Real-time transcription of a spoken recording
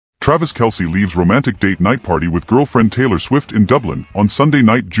Travis Kelce leaves romantic date night party with girlfriend Taylor Swift in Dublin. On Sunday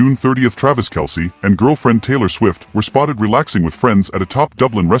night, June 30th, Travis Kelce and girlfriend Taylor Swift were spotted relaxing with friends at a top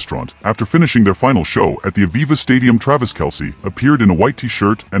Dublin restaurant after finishing their final show at the Aviva Stadium. Travis Kelce appeared in a white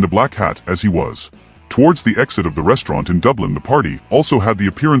t-shirt and a black hat as he was towards the exit of the restaurant in Dublin. The party also had the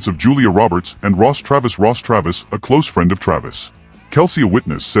appearance of Julia Roberts and Ross Travis, a close friend of Travis. Kelce, a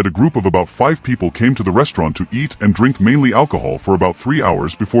witness, said a group of about 5 people came to the restaurant to eat and drink mainly alcohol for about 3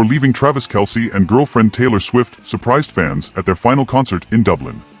 hours before leaving. Travis Kelce and girlfriend Taylor Swift surprised fans at their final concert in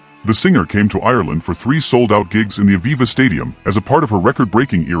Dublin. The singer came to Ireland for 3 sold-out gigs in the Aviva Stadium as a part of her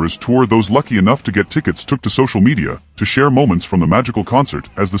record-breaking Eras tour. Those lucky enough to get tickets took to social media to share moments from the magical concert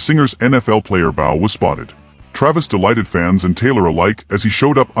as the singer's NFL player bow was spotted. Travis delighted fans and Taylor alike as he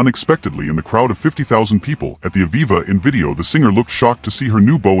showed up unexpectedly in the crowd of 50,000 people at the Aviva. In video, the singer looked shocked to see her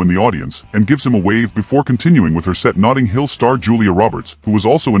new beau in the audience and gives him a wave before continuing with her set. Notting Hill star Julia Roberts, who was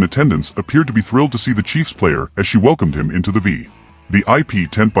also in attendance, appeared to be thrilled to see the Chiefs player as she welcomed him into the VIP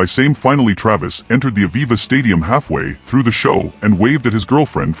tent. By same, finally Travis entered the Aviva Stadium halfway through the show and waved at his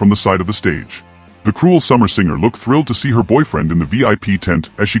girlfriend from the side of the stage. The cruel summer singer looked thrilled to see her boyfriend in the VIP tent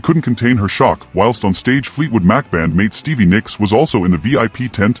as she couldn't contain her shock. Whilst on stage, Fleetwood Mac bandmate Stevie Nicks was also in the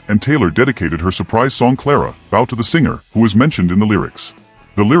VIP tent, and Taylor dedicated her surprise song Clara Bow to the singer, who is mentioned in the lyrics.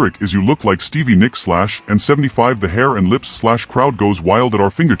 The lyric is "You look like Stevie Nicks and 75 the hair and lips crowd goes wild at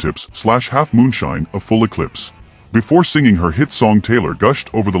our fingertips half moonshine a full eclipse." Before singing her hit song, Taylor gushed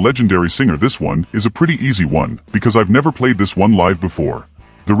over the legendary singer. "This one is a pretty easy one because I've never played this one live before.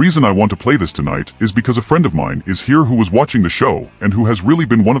 The reason I want to play this tonight is because a friend of mine is here who was watching the show and who has really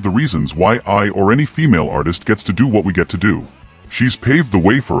been one of the reasons why I or any female artist gets to do what we get to do. She's paved the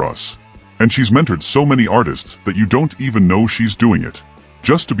way for us. And she's mentored so many artists that you don't even know she's doing it.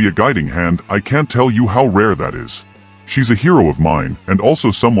 Just to be a guiding hand, I can't tell you how rare that is. She's a hero of mine and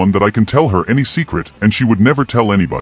also someone that I can tell her any secret and she would never tell anybody."